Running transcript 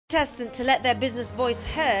Destined to let their business voice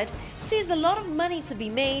heard, sees a lot of money to be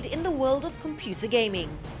made in the world of computer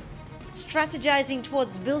gaming. Strategizing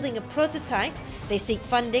towards building a prototype, they seek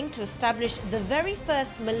funding to establish the very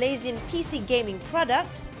first Malaysian PC gaming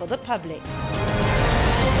product for the public.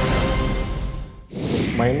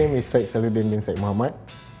 My name is Syed Saluddin bin Syed Muhammad.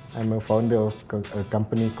 I'm a founder of a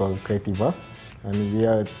company called Creativa, and we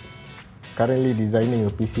are currently designing a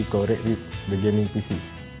PC called Red Rip, the gaming PC.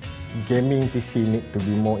 Gaming PC need to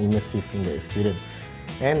be more immersive in the experience.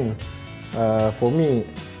 And for me,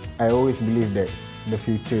 I always believe that the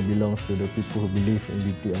future belongs to the people who believe in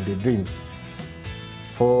beauty of their dreams.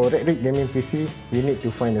 For Red Rip Gaming PC, we need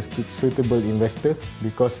to find a suitable investor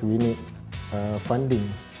because we need funding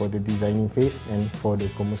for the designing phase and for the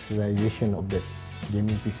commercialization of that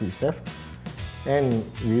gaming PC itself. And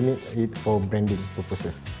we need it for branding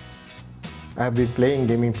purposes. I've been playing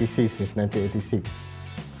gaming PC since 1986.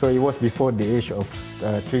 So it was before the age of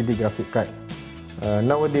 3D graphic card.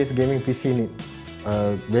 Nowadays, gaming PC need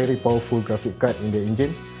a very powerful graphic card in the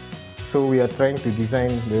engine. So we are trying to design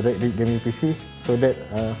the Red Rip gaming PC so that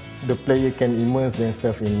the player can immerse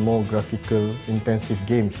themselves in more graphical, intensive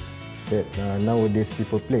games that nowadays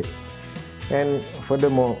people play. And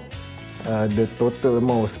furthermore, the total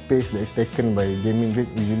amount of space that is taken by gaming rig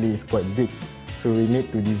usually is quite big. So we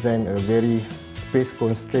need to design a very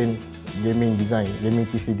space-constrained gaming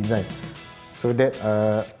PC design, so that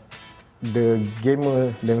the gamer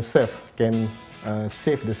themselves can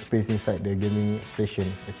save the space inside the gaming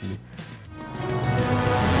station actually.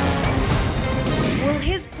 Will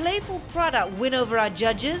his playful product win over our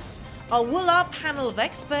judges, or will our panel of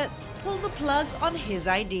experts pull the plug on his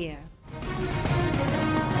idea?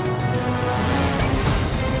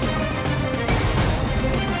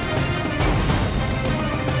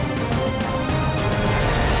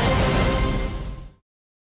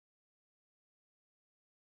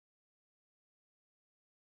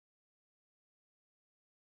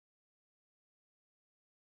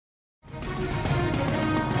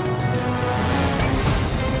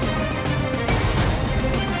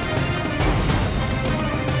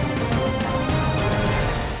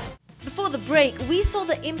 Before the break, we saw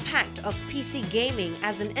the impact of PC gaming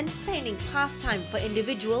as an entertaining pastime for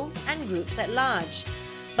individuals and groups at large.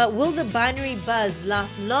 But will the binary buzz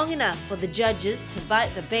last long enough for the judges to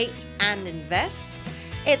bite the bait and invest?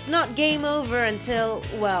 It's not game over until,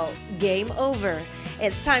 well, game over.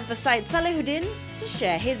 It's time for Syed Saluddin to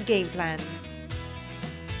share his game plans.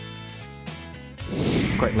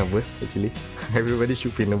 Quite nervous actually. Everybody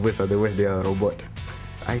should feel nervous, otherwise they are a robot.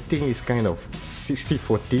 I think it's kind of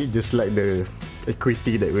 60-40, just like the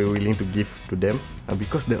equity that we're willing to give to them.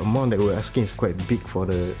 Because the amount that we're asking is quite big for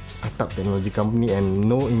a startup technology company, and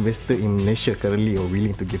no investor in Malaysia currently are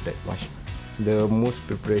willing to give that much. The most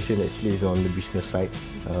preparation actually is on the business side.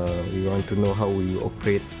 We want to know how we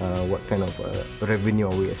operate, what kind of revenue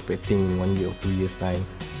are we expecting in 1 year or 2 years time,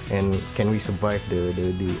 and can we survive the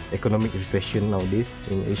economic recession nowadays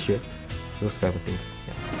in Asia, those kind of things.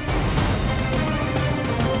 Yeah.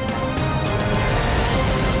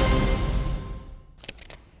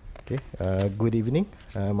 Okay, good evening.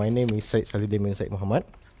 My name is Syed Saluddin bin Syed Muhammad.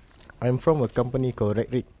 I'm from a company called Red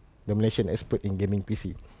Rip, the Malaysian expert in gaming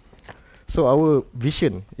PC. So our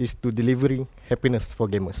vision is to delivering happiness for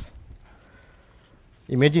gamers.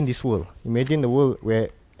 Imagine this world. Imagine the world where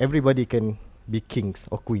everybody can be kings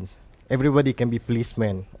or queens. Everybody can be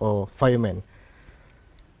policemen or firemen.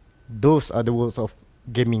 Those are the worlds of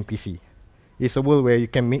gaming PC. It's a world where you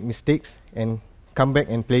can make mistakes and come back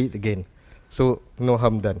and play it again. So no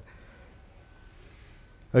harm done.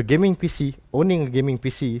 A gaming PC, owning a gaming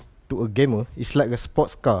PC to a gamer is like a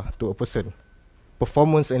sports car to a person.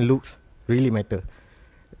 Performance and looks really matter.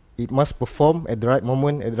 It must perform at the right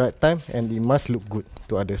moment, at the right time, and it must look good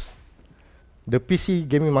to others. The PC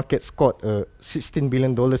gaming market scored $16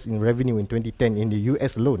 billion in revenue in 2010 in the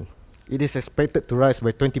US alone. It is expected to rise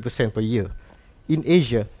by 20% per year. In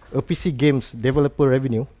Asia, a PC games developer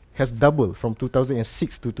revenue has doubled from 2006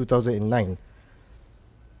 to 2009.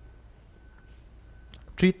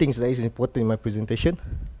 Three things that is important in my presentation.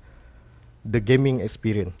 The gaming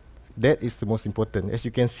experience. That is the most important. As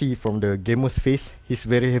you can see from the gamer's face, he's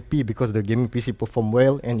very happy because the gaming PC perform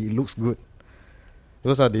well and it looks good.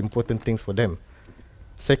 Those are the important things for them.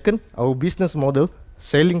 Second, our business model,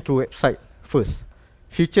 selling through website first.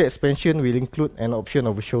 Future expansion will include an option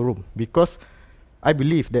of a showroom, because I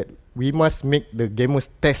believe that we must make the gamers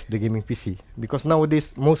test the gaming PC, because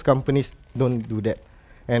nowadays most companies don't do that,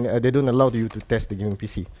 and they don't allow you to test the gaming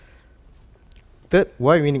PC. Third,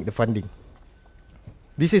 why we need the funding.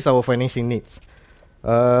 This is our financing needs.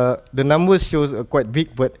 The numbers shows quite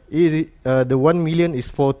big, but the 1 million is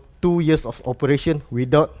for 2 years of operation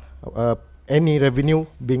without any revenue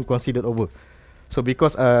being considered over. So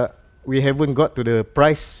because we haven't got to the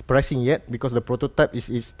pricing yet, because the prototype is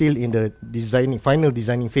still in the final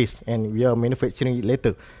designing phase, and we are manufacturing it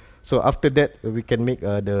later. So after that, we can make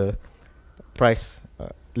the price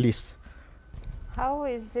list. How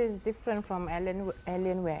is this different from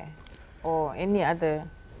Alienware or any other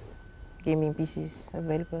gaming PCs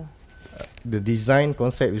available? The design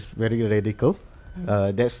concept is very radical.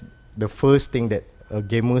 That's the first thing that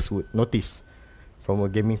gamers would notice from a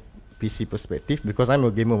gaming PC perspective, because I'm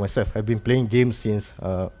a gamer myself. I've been playing games since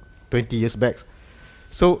 20 years back.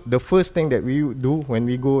 So the first thing that we do when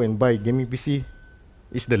we go and buy gaming PC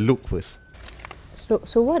is the look first.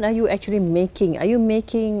 So what are you actually making? Are you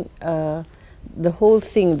making the whole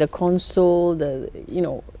thing, the console,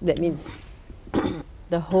 that means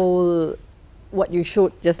the whole, what you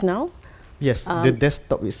showed just now? Yes, the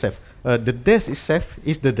desktop itself. The desk itself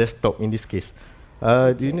is the desktop in this case.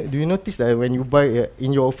 Do you notice that when you buy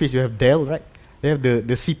in your office, you have Dell, right? They have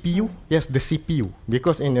the CPU. Yes, the CPU.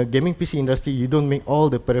 Because in the gaming PC industry, you don't make all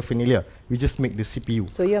the paraphernalia. You just make the CPU.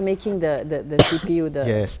 So you're making the CPU,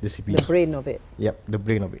 yes, the CPU. The brain of it. Yep, the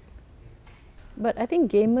brain of it. But I think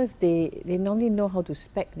gamers, they normally know how to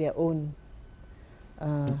spec their own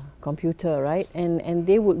computer, right? And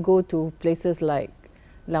they would go to places like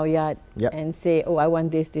Laoyat and say, oh, I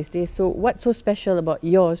want this. So what's so special about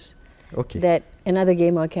yours that another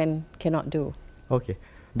gamer cannot do? Okay.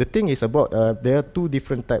 The thing is about, there are two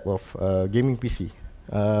different type of gaming PC.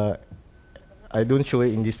 I don't show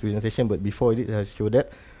it in this presentation, but before it I show that.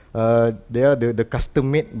 They are the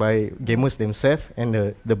custom made by gamers themselves,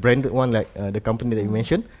 and the branded one like the company that you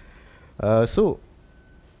mentioned. So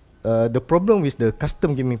the problem with the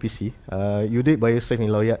custom gaming PC, you do it by yourself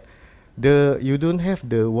in Laoyat. You don't have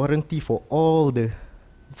the warranty for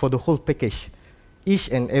the whole package.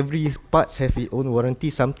 Each and every parts have its own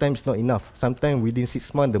warranty. Sometimes not enough. Sometimes within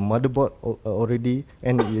 6 months the motherboard already,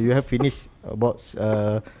 and you have finished about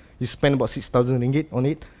you spend about 6,000 ringgit on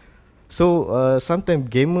it. So sometimes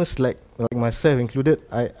gamers like myself included,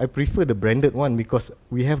 I prefer the branded one because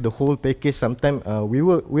we have the whole package. Sometimes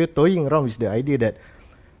we're toying around with the idea that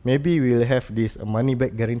maybe we'll have this money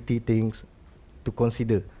back guarantee things to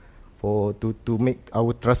consider to make our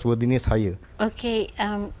trustworthiness higher. Okay,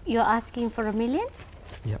 you're asking for 1 million?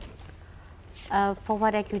 Yeah. For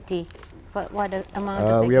what equity? What amount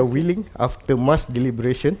of equity? We are willing, after much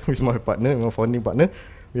deliberation with my partner, my founding partner,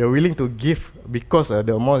 we are willing to give, because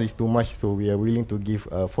the amount is too much, so we are willing to give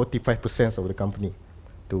 45% of the company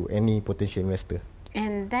to any potential investor.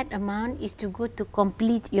 And that amount is to go to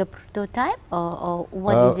complete your prototype, or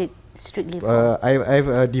what is it strictly for?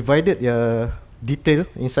 I've divided detail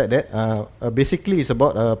inside that. Basically, it's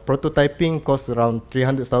about prototyping costs around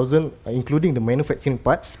 300,000, including the manufacturing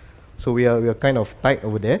part. So we are kind of tight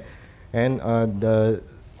over there. And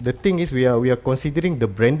the thing is, we are considering the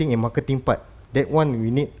branding and marketing part. That one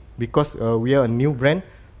we need, because we are a new brand,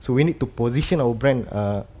 so we need to position our brand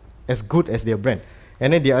as good as their brand.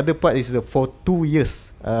 And then the other part is for 2 years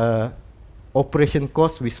operation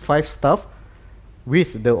cost with 5 staff,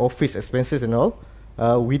 with the office expenses and all,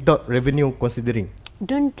 without revenue considering.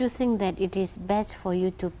 Don't you think that it is best for you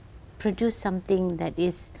to produce something that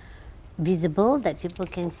is visible, that people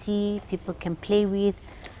can see, people can play with?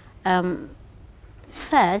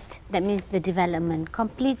 First, that means the development.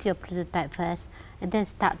 Complete your prototype first, and then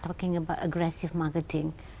start talking about aggressive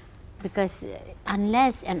marketing. Because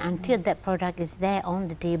unless and until that product is there on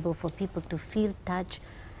the table for people to feel, touch,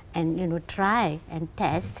 and try and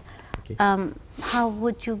test, how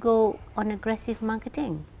would you go on aggressive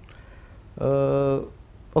marketing?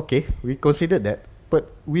 Okay, we consider that,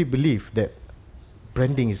 but we believe that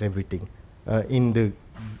branding is everything. In the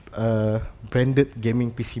branded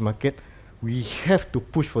gaming PC market, we have to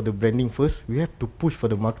push for the branding first. We have to push for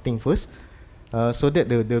the marketing first, so that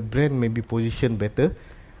the brand may be positioned better.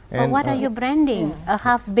 But what are you branding? A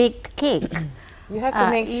half-baked cake? You have to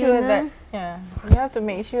make sure that you have to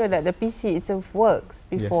make sure that the PC itself works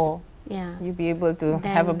before you be able to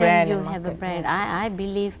have a brand. Then you have a brand. I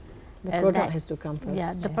believe the product has to come first.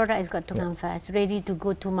 Yeah, the product has got to come first, ready to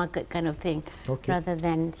go to market kind of thing, rather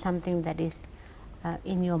than something that is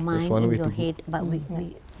in your mind, in your head, but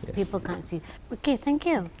people can't see. Okay, thank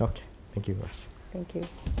you. Okay, thank you, Raj. Thank you.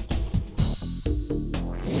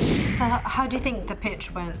 So how do you think the pitch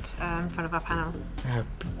went in front of our panel?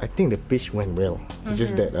 I think the pitch went well. It's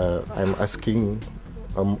just that I'm asking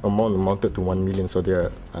amount amounted to 1 million, so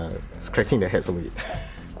they're scratching their heads over it.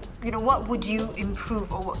 what would you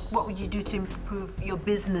improve, or what would you do to improve your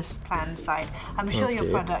business plan side? I'm sure your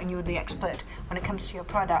product, and you're the expert when it comes to your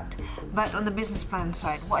product, but on the business plan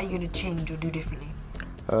side, what are you going to change or do differently?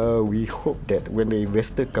 We hope that when the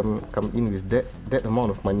investor come in with that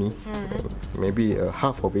amount of money, maybe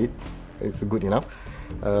half of it is good enough,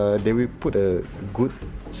 they will put a good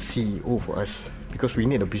CEO for us, because we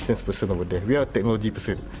need a business person over there. We are a technology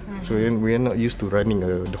person, so we are not used to running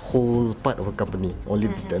the whole part of a company, only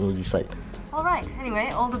the technology side. All right,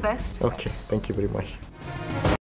 anyway, all the best. Okay, thank you very much.